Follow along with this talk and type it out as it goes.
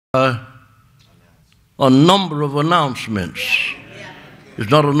a number of announcements. It's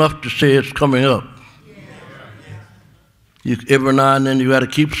not enough to say it's coming up. Every now and then you got to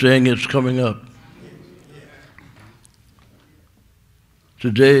keep saying it's coming up.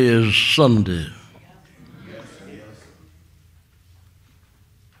 Today is Sunday.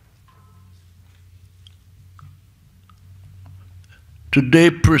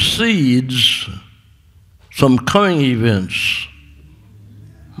 Today precedes some coming events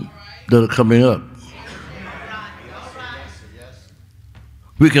that are coming up.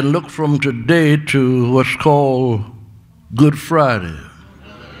 We can look from today to what's called Good Friday,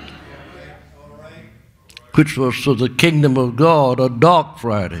 which was for the kingdom of God a dark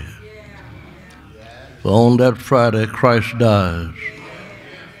Friday. For on that Friday, Christ dies.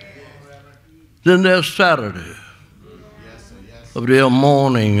 Then there's Saturday, of their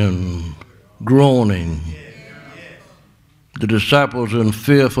mourning and groaning. The disciples, in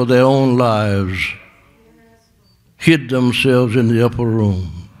fear for their own lives, hid themselves in the upper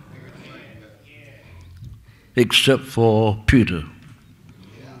room, except for Peter.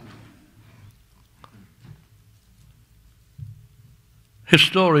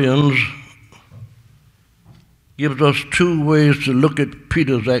 Historians give us two ways to look at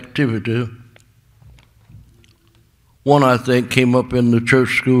Peter's activity. One, I think, came up in the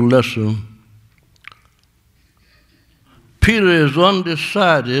church school lesson. Peter is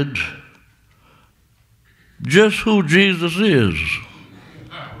undecided just who Jesus is.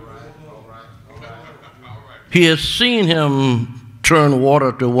 He has seen him turn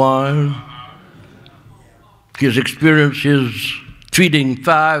water to wine. He has experienced his feeding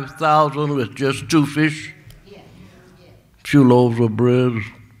 5,000 with just 2 fish, a few loaves of bread.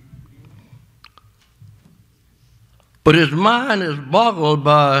 But his mind is boggled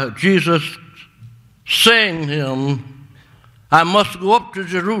by Jesus saying to him, I must go up to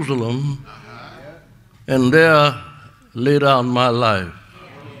Jerusalem and there lay down my life.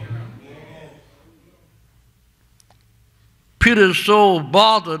 Peter is so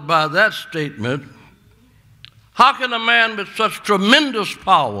bothered by that statement. How can a man with such tremendous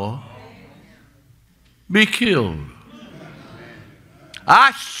power be killed?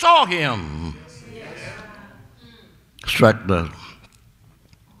 I saw him strike that.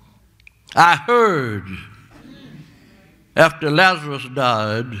 I heard after Lazarus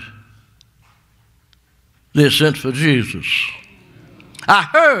died, they sent for Jesus. I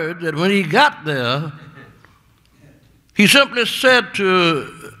heard that when he got there, he simply said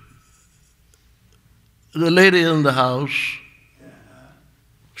to the lady in the house,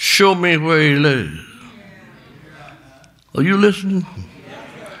 show me where he lays. Are you listening?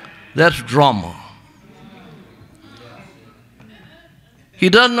 That's drama. He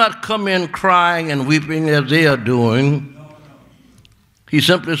does not come in crying and weeping as they are doing. He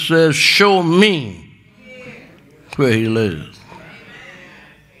simply says, show me where he lives.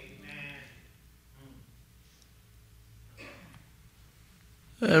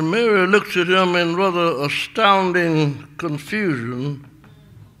 And Mary looks at him in rather astounding confusion.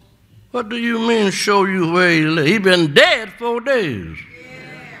 What do you mean, show you where he lives? He's been dead 4 days.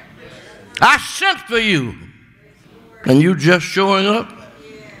 I sent for you, and you just showing up?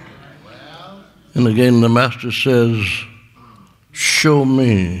 And again the master says, show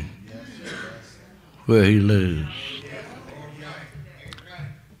me where he lives.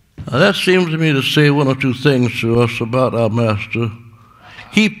 Now that seems to me to say one or two things to us about our master.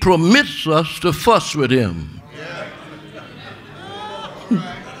 He permits us to fuss with him.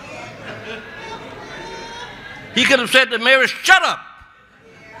 He could have said to Mary, shut up.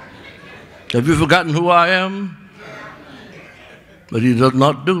 Have you forgotten who I am? But he does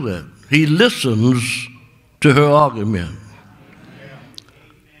not do that. He listens to her argument.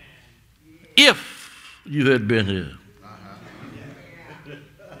 If you had been here.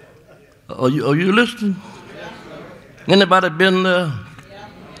 Are you listening? Anybody been there?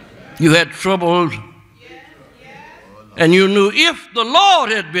 You had trouble, and you knew if the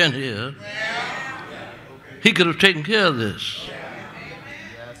Lord had been here, he could have taken care of this.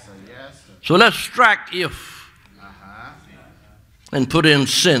 So let's strike if and put in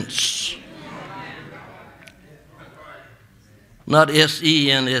since. Not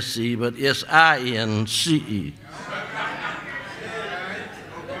S-E-N-S-E, but S-I-N-C-E.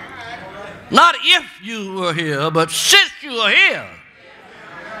 Not if you were here, but since you are here.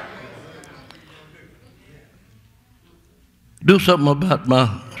 Do something about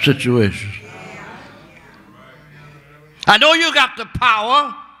my situation. I know you got the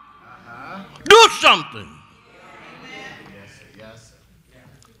power. Do something.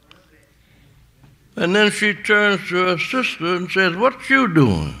 And then she turns to her sister and says, "What you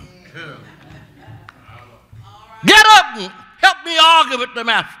doing? Get up and help me argue with the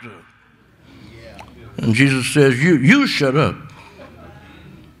master." And Jesus says, you shut up.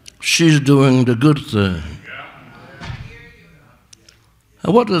 She's doing the good thing.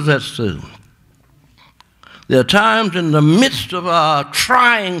 Now, what does that say? There are times in the midst of our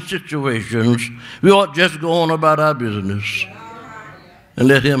trying situations, we ought just go on about our business and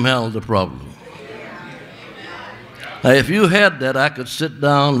let him handle the problem. Now, if you had that, I could sit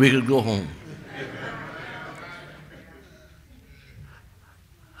down, we could go home.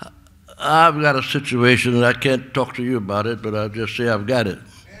 I've got a situation, and I can't talk to you about it, but I'll just say I've got it.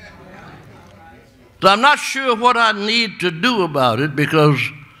 So I'm not sure what I need to do about it because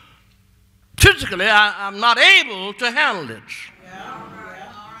physically I'm not able to handle it.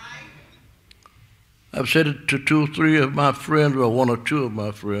 I've said it to 2 or 3 of my friends, or 1 or 2 of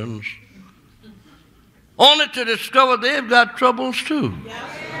my friends, only to discover they've got troubles too.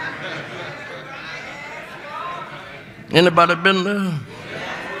 Anybody been there?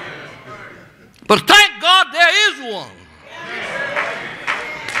 But thank God there is one.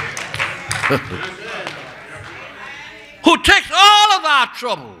 Who takes all of our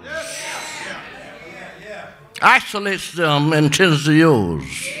troubles, isolates them, and tends to yours.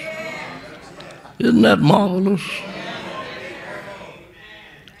 Isn't that marvelous?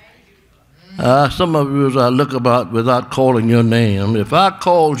 Some of you, as I look about without calling your name, if I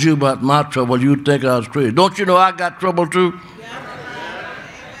called you about my trouble, you'd think I was crazy. Don't you know I got trouble too?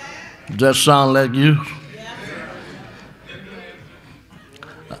 Does that sound like you?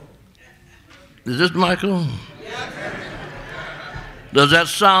 Is this Michael? Does that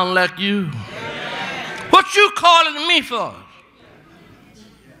sound like you? What you calling me for?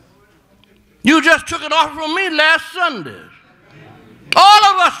 You just took it off from me last Sunday. All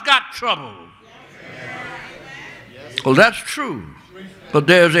of us got trouble. Well, that's true. But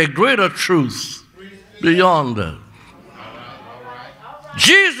there's a greater truth beyond that.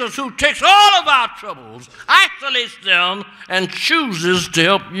 Jesus, who takes all of our troubles, isolates them, and chooses to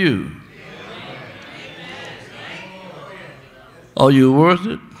help you. Are you worth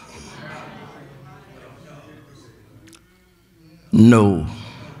it? No.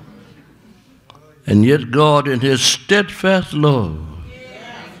 And yet God, in his steadfast love,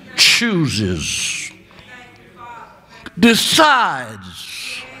 chooses,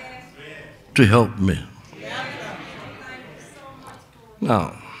 decides to help me.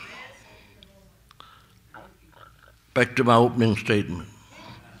 Now, back to my opening statement.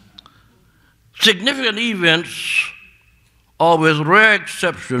 Significant events, or with rare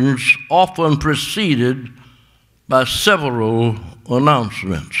exceptions, often preceded by several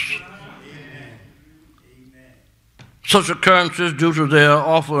announcements. Such occurrences, due to their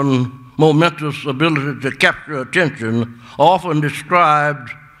often momentous ability to capture attention, are often described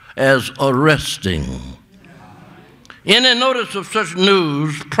as arresting. Any notice of such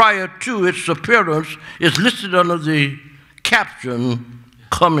news prior to its appearance is listed under the caption,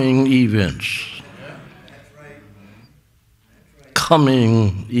 "Coming Events."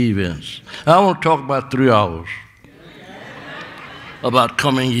 Coming events. I want to talk about 3 hours about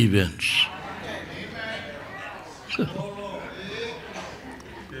coming events.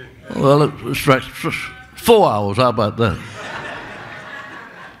 Well, it's right. 4 hours, how about that?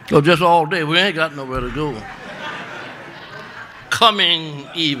 So just all day, we ain't got nowhere to go. Coming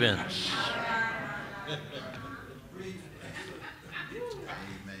events.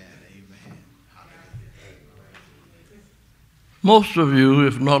 Most of you,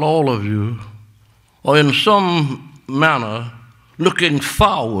 if not all of you, are in some manner looking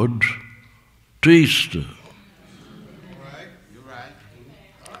forward to Easter.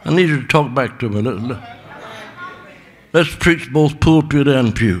 I need you to talk back to me. Let's preach both pulpit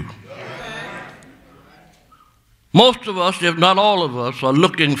and pew. Most of us, if not all of us, are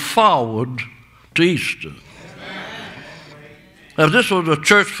looking forward to Easter. If this was a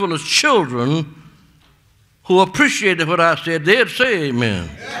church full of children who appreciated what I said, they'd say amen.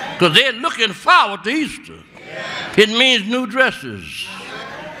 Because they're looking forward to Easter. It means new dresses,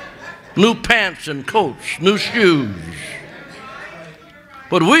 new pants and coats, new shoes.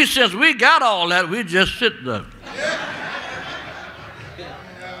 But we, since we got all that, we just sit there.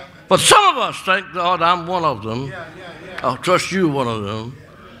 But some of us, thank God I'm one of them. I'll trust you one of them.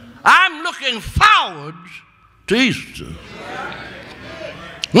 I'm looking forward to Easter.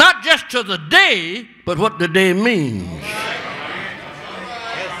 Not just to the day, but what the day means.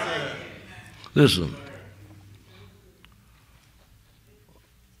 Listen.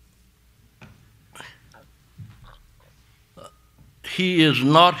 He is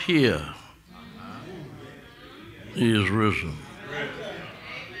not here He is risen.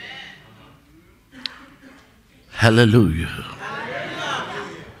 Hallelujah.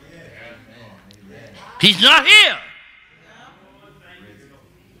 He's not here.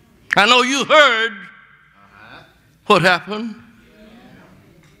 I know you heard what happened.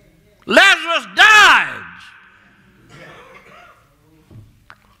 Lazarus died.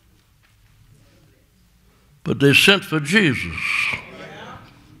 But they sent for Jesus.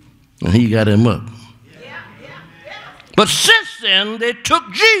 And he got him up. But since then, they took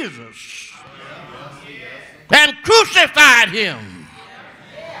Jesus and crucified him.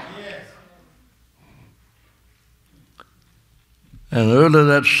 And early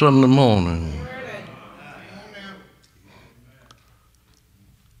that Sunday morning,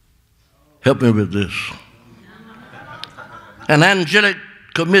 help me with this, an angelic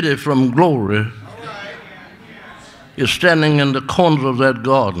committee from glory is standing in the corners of that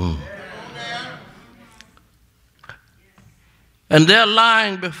garden. And there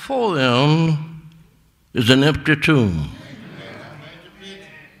lying before them is an empty tomb.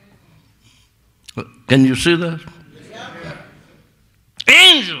 Can you see that?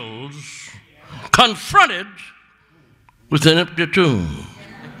 Angels confronted with an empty tomb.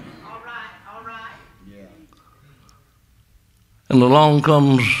 All right. And along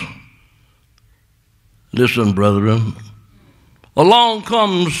comes, listen, brethren, along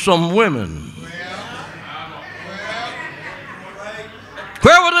comes some women.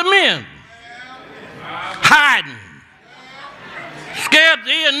 Where were the men? Hiding, scared to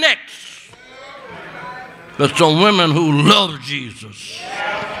their necks. But some women who love Jesus.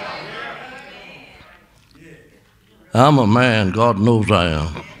 I'm a man, God knows I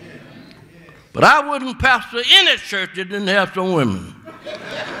am. But I wouldn't pastor any church that didn't have some women.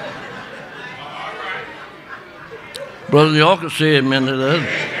 Brother, y'all can say amen to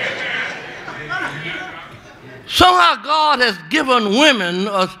that. Somehow God has given women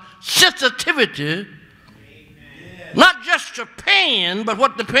a sensitivity, not just to pain, but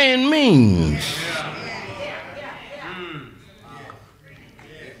what the pain means.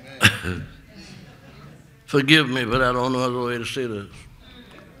 Forgive me, but I don't know other way to say this.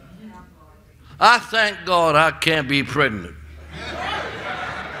 I thank God I can't be pregnant.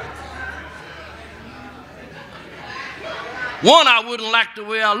 One, I wouldn't like the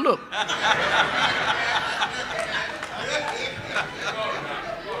way I look.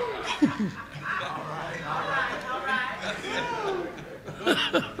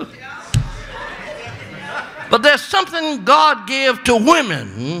 But there's something God gave to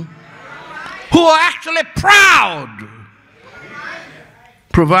women who are actually proud,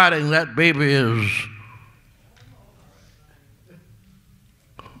 providing that baby is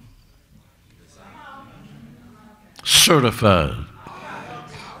certified.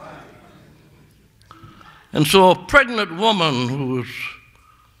 And so a pregnant woman who is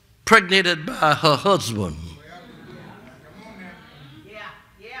pregnated by her husband,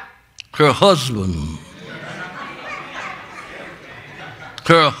 her husband,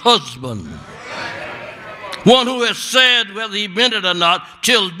 one who has said, whether he meant it or not,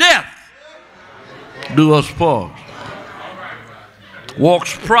 till death do us part,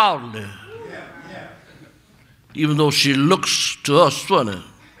 walks proudly, even though she looks to us funny,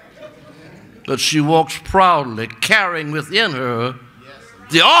 but she walks proudly, carrying within her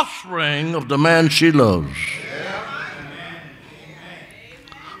the offspring of the man she loves.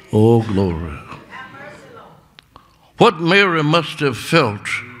 Oh, glory. What Mary must have felt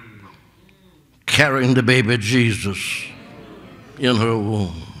carrying the baby Jesus in her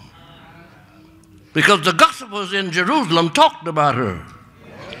womb. Because the Gospels in Jerusalem talked about her.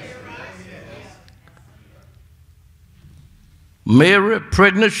 Mary,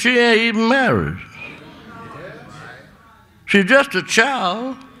 pregnant, she ain't even married. She's just a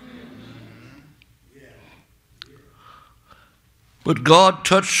child. But God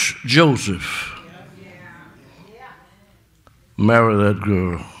touched Joseph. Marry that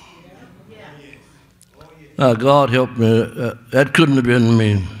girl. Now, God help me. That couldn't have been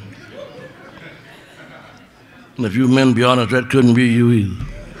me. And if you men be honest, that couldn't be you either.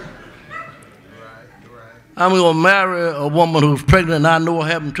 I'm going to marry a woman who's pregnant and I know I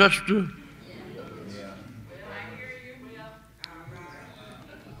haven't touched her.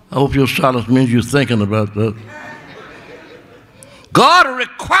 I hope your silence means you're thinking about that. God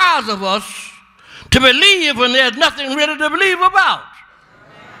requires of us to believe when there's nothing really to believe about.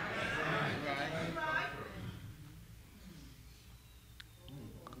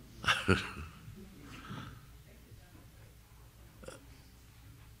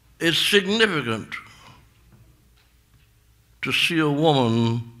 It's significant to see a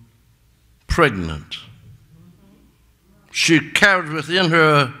woman pregnant she carries within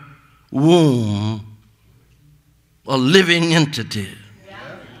her womb a living entity.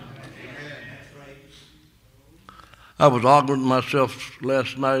 I was arguing with myself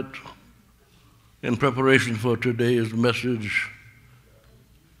last night in preparation for today's message,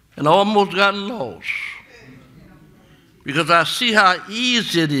 and I almost got lost because I see how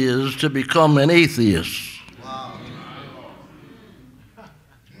easy it is to become an atheist. Wow.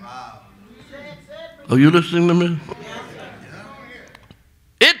 Wow. Are you listening to me?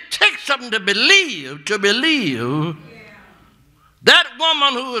 It takes something to believe that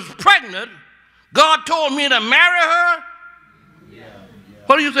woman who is pregnant, God told me to marry her.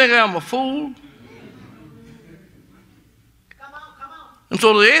 What do you think, I'm a fool? Come on. And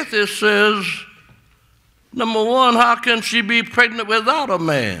so the atheist says, number one, how can she be pregnant without a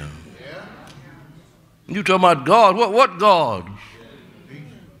man? You talking about God? What God?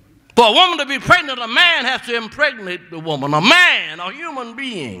 For a woman to be pregnant, a man has to impregnate the woman. A man, a human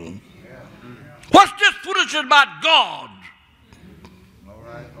being. What's this foolishness about God? All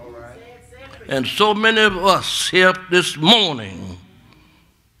right. And so many of us here this morning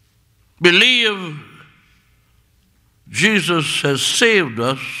believe Jesus has saved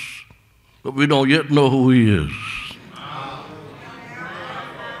us, but we don't yet know who he is.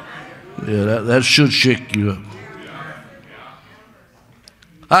 Yeah, that should shake you up.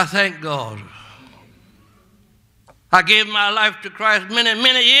 I thank God. I gave my life to Christ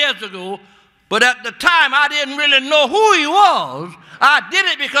many years ago, but at the time I didn't really know who he was. I did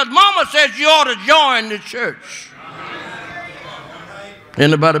it because Mama said you ought to join the church.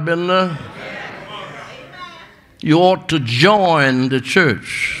 Anybody been there? You ought to join the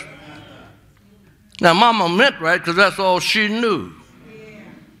church. Now, Mama meant right because that's all she knew.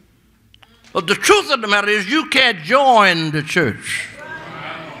 But the truth of the matter is you can't join the church.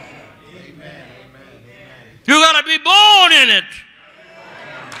 You got to be born in it.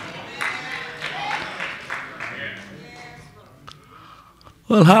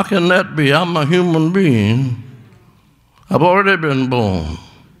 Well, how can that be? I'm a human being. I've already been born.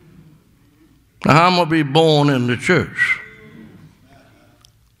 Now, how am I going to be born in the church?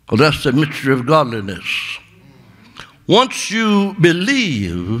 Well, that's the mystery of godliness. Once you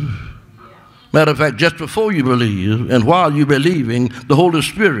believe, matter of fact, just before you believe and while you're believing, the Holy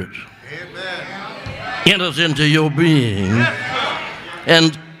Spirit enters into your being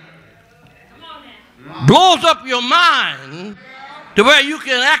and blows up your mind to where you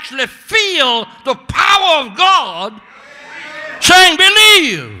can actually feel the power of God saying,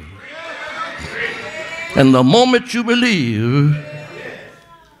 believe. And the moment you believe,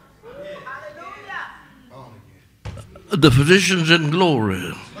 the physicians in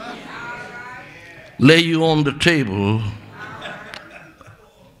glory lay you on the table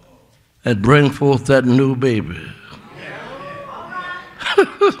and bring forth that new baby.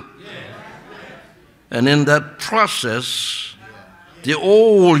 And in that process, the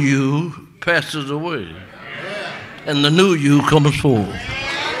old you passes away and the new you comes forth.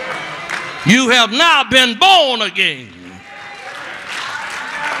 You have now been born again.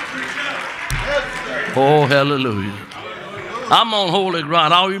 Oh, hallelujah. I'm on holy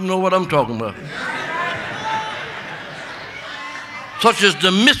ground. I don't even know what I'm talking about. Such is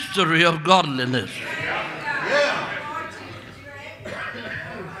the mystery of godliness.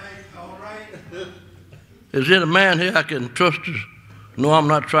 Is there a man here I can trust? No, I'm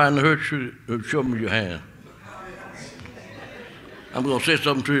not trying to hurt you. Show me your hand. I'm going to say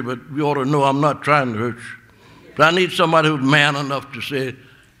something to you, but you ought to know I'm not trying to hurt you. But I need somebody who's man enough to say,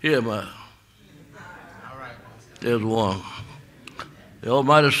 here, man. There's one. They're all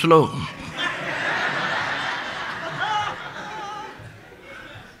mighty slow.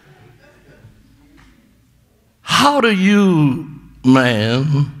 How do you,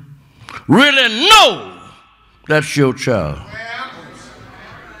 man, really know that's your child?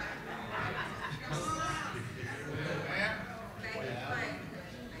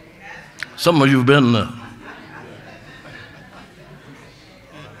 Some of you have been there.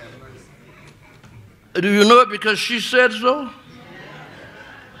 Do you know it because she said so?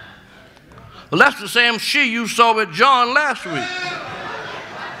 Well, that's the same she you saw with John last week.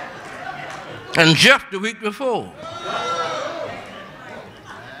 And Jeff the week before.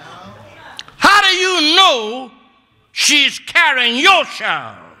 How do you know she's carrying your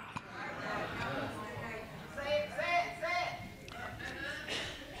child?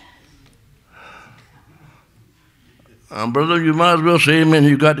 Brother, you might as well say amen.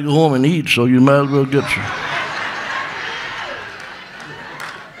 You got to go home and eat, so you might as well get you.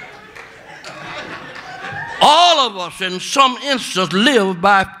 All of us in some instance live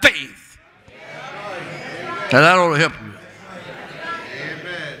by faith. And that ought to help you.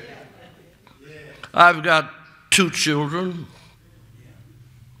 I've got 2 children.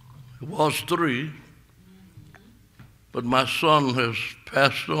 It was 3, but my son has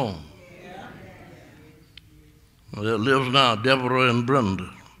passed on. There lives now Deborah and Brenda.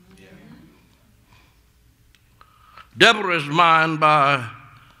 Deborah is mine by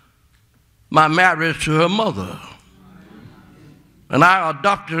my marriage to her mother. And I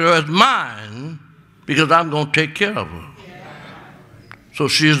adopted her as mine because I'm going to take care of her. So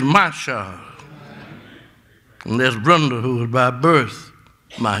she is my child. And there's Brenda, who is by birth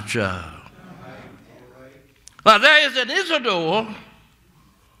my child. Now there is an Isidore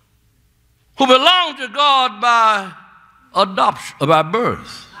who belongs to God by adoption, by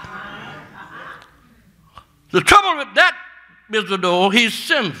birth. The trouble with that Isidore, he's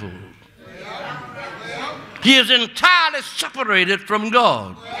sinful. He is entirely separated from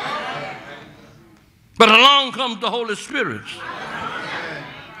God. But along comes the Holy Spirit.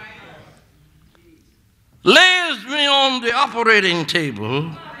 Lays me on the operating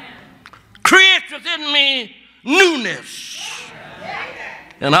table, creates within me newness.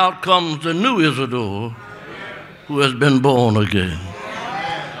 And out comes the new Isidore who has been born again.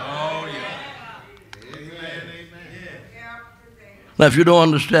 Now, if you don't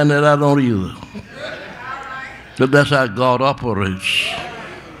understand that, I don't either. But that's how God operates.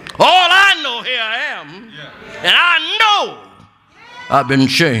 All I know, here I am, and I know I've been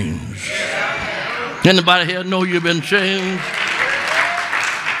changed. Anybody here know you've been changed?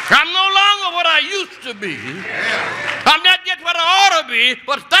 I'm no longer what I used to be. I'm not yet what I ought to be,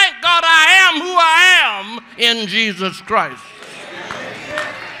 but thank God I am who I am in Jesus Christ.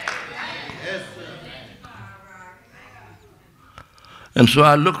 And so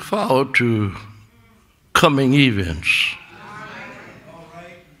I look forward to coming events.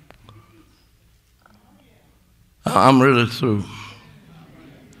 I'm really through.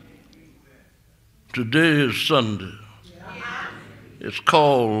 Today is Sunday. It's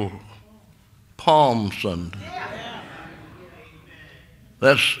called Palm Sunday.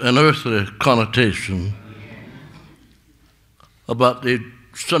 That's an earthly connotation about the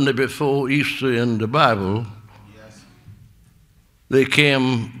Sunday before Easter in the Bible. They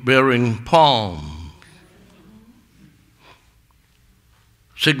came bearing palms,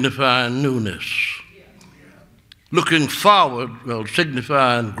 signifying newness. Looking forward, well,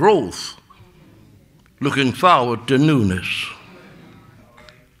 signifying growth. Looking forward to newness.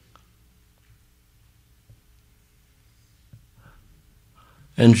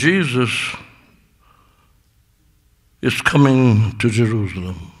 And Jesus is coming to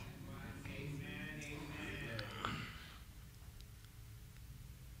Jerusalem.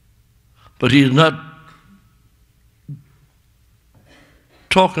 But he's not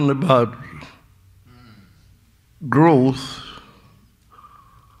talking about growth.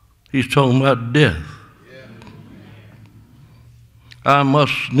 He's talking about death. I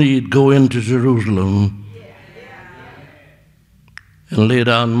must need go into Jerusalem and lay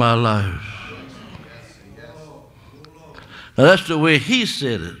down my life. Now that's the way he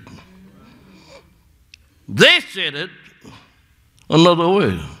said it. They said it another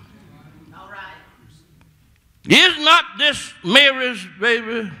way. Is not this Mary's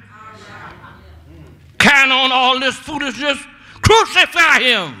baby? Carrying on all this foolishness? Crucify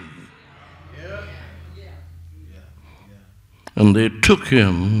him. And they took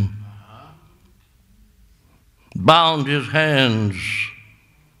him, bound his hands,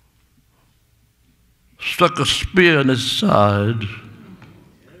 stuck a spear in his side,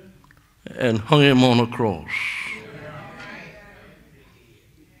 and hung him on a cross.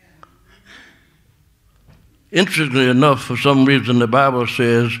 Interestingly enough, for some reason, the Bible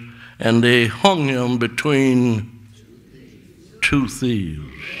says, and they hung him between 2 thieves.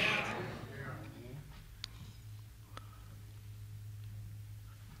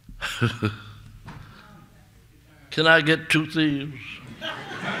 Can I get 2 thieves?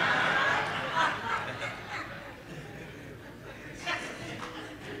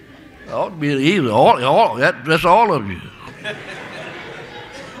 Ought to be either. That's all of you.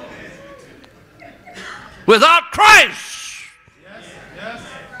 Without Christ,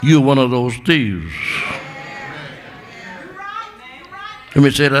 you're one of those thieves. Let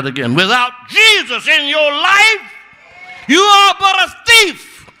me say that again. Without Jesus in your life, you are but a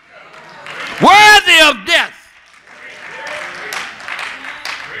thief, worthy of death.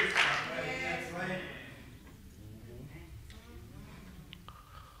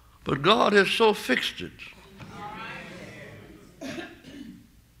 But God has so fixed it.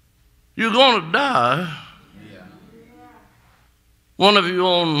 You're going to die. One of you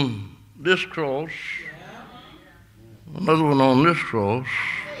on this cross, another one on this cross.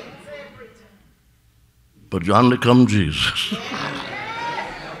 But yonder comes Jesus.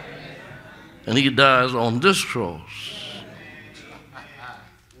 And he dies on this cross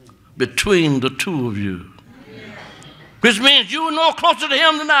between the two of you. Which means you are no closer to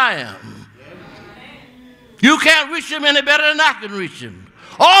him than I am. You can't reach him any better than I can reach him.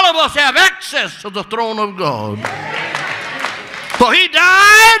 All of us have access to the throne of God. For he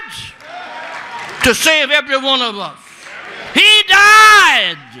died to save every one of us. He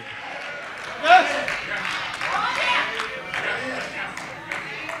died.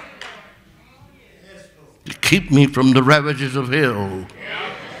 To keep me from the ravages of hell.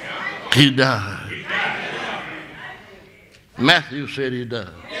 He died. Matthew said he died.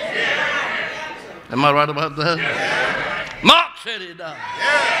 Am I right about that? Mark said he died.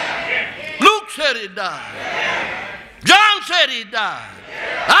 Luke said he died. John said he died.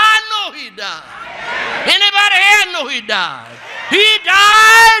 I know he died. Anybody here know he died? He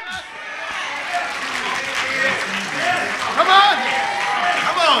died. Come on.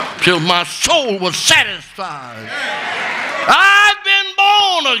 Come on. Till my soul was satisfied. I've been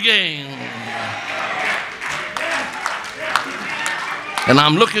born again. And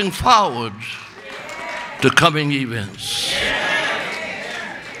I'm looking forward to coming events.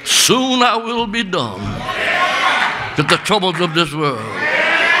 Soon I will be done with the troubles of this world.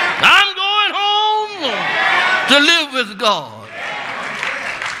 I'm going home to live with God.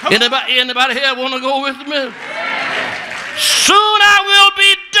 Anybody here want to go with me? Soon I will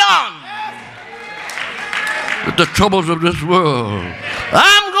be done with the troubles of this world.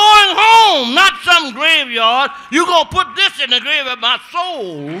 I'm going home, not some graveyard. You're going to put this in the grave of my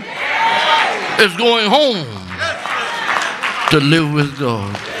soul. It's going home to live with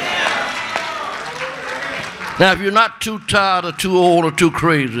God. Now, if you're not too tired or too old or too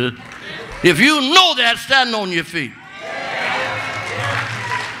crazy, if you know that, stand on your feet.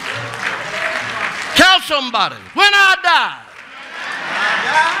 Tell somebody, when I die,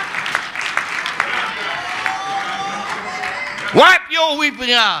 wipe your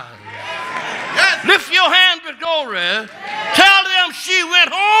weeping eyes. Yes. Lift your hand with glory. Tell them she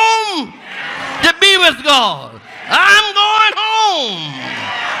went home to be with God. I'm going home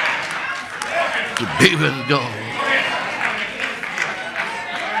to be with God.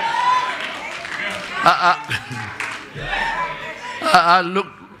 I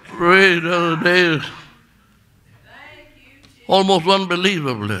looked Ray the other day, almost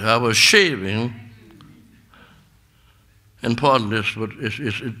unbelievably. I was shaving. And pardon this, but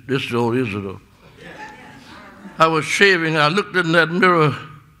this old is it. I was shaving. I looked in that mirror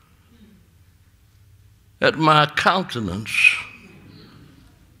at my countenance.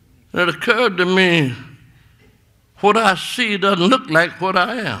 And it occurred to me, what I see doesn't look like what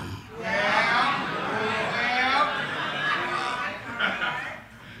I am.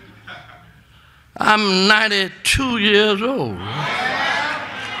 I'm 92 years old.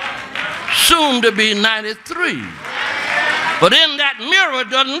 Soon to be 93. But in that mirror, it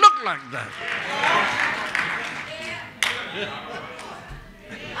doesn't look like that.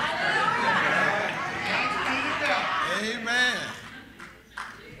 Amen.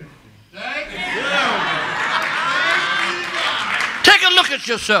 Take a look at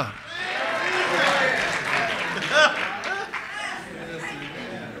yourself.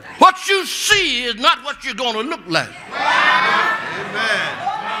 What you see is not what you're going to look like. Amen.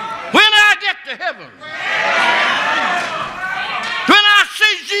 When I get to heaven, when I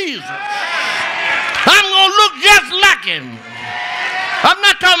see Jesus, I'm going to look just like him. I'm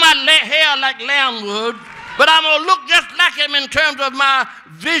not talking about hair like lamb wood, but I'm going to look just like him in terms of my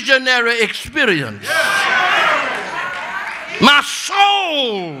visionary experience. My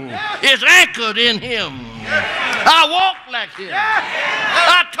soul is anchored in him. I walk like him.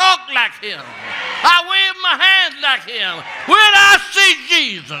 I talk like him. I wave my hands like him. When I see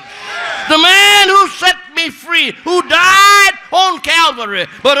Jesus, the man who set me free, who died on Calvary,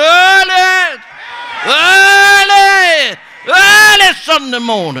 but early Sunday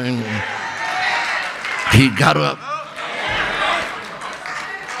morning, he got up.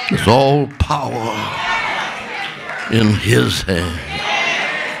 It's all power in his hand.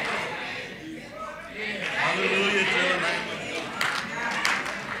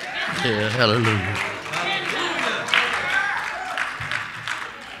 Yeah, hallelujah.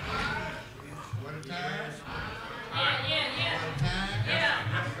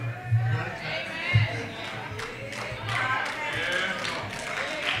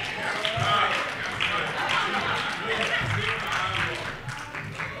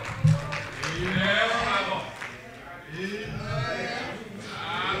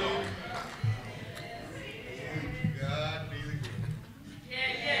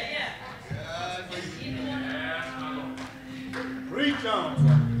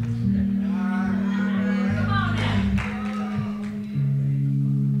 Lord.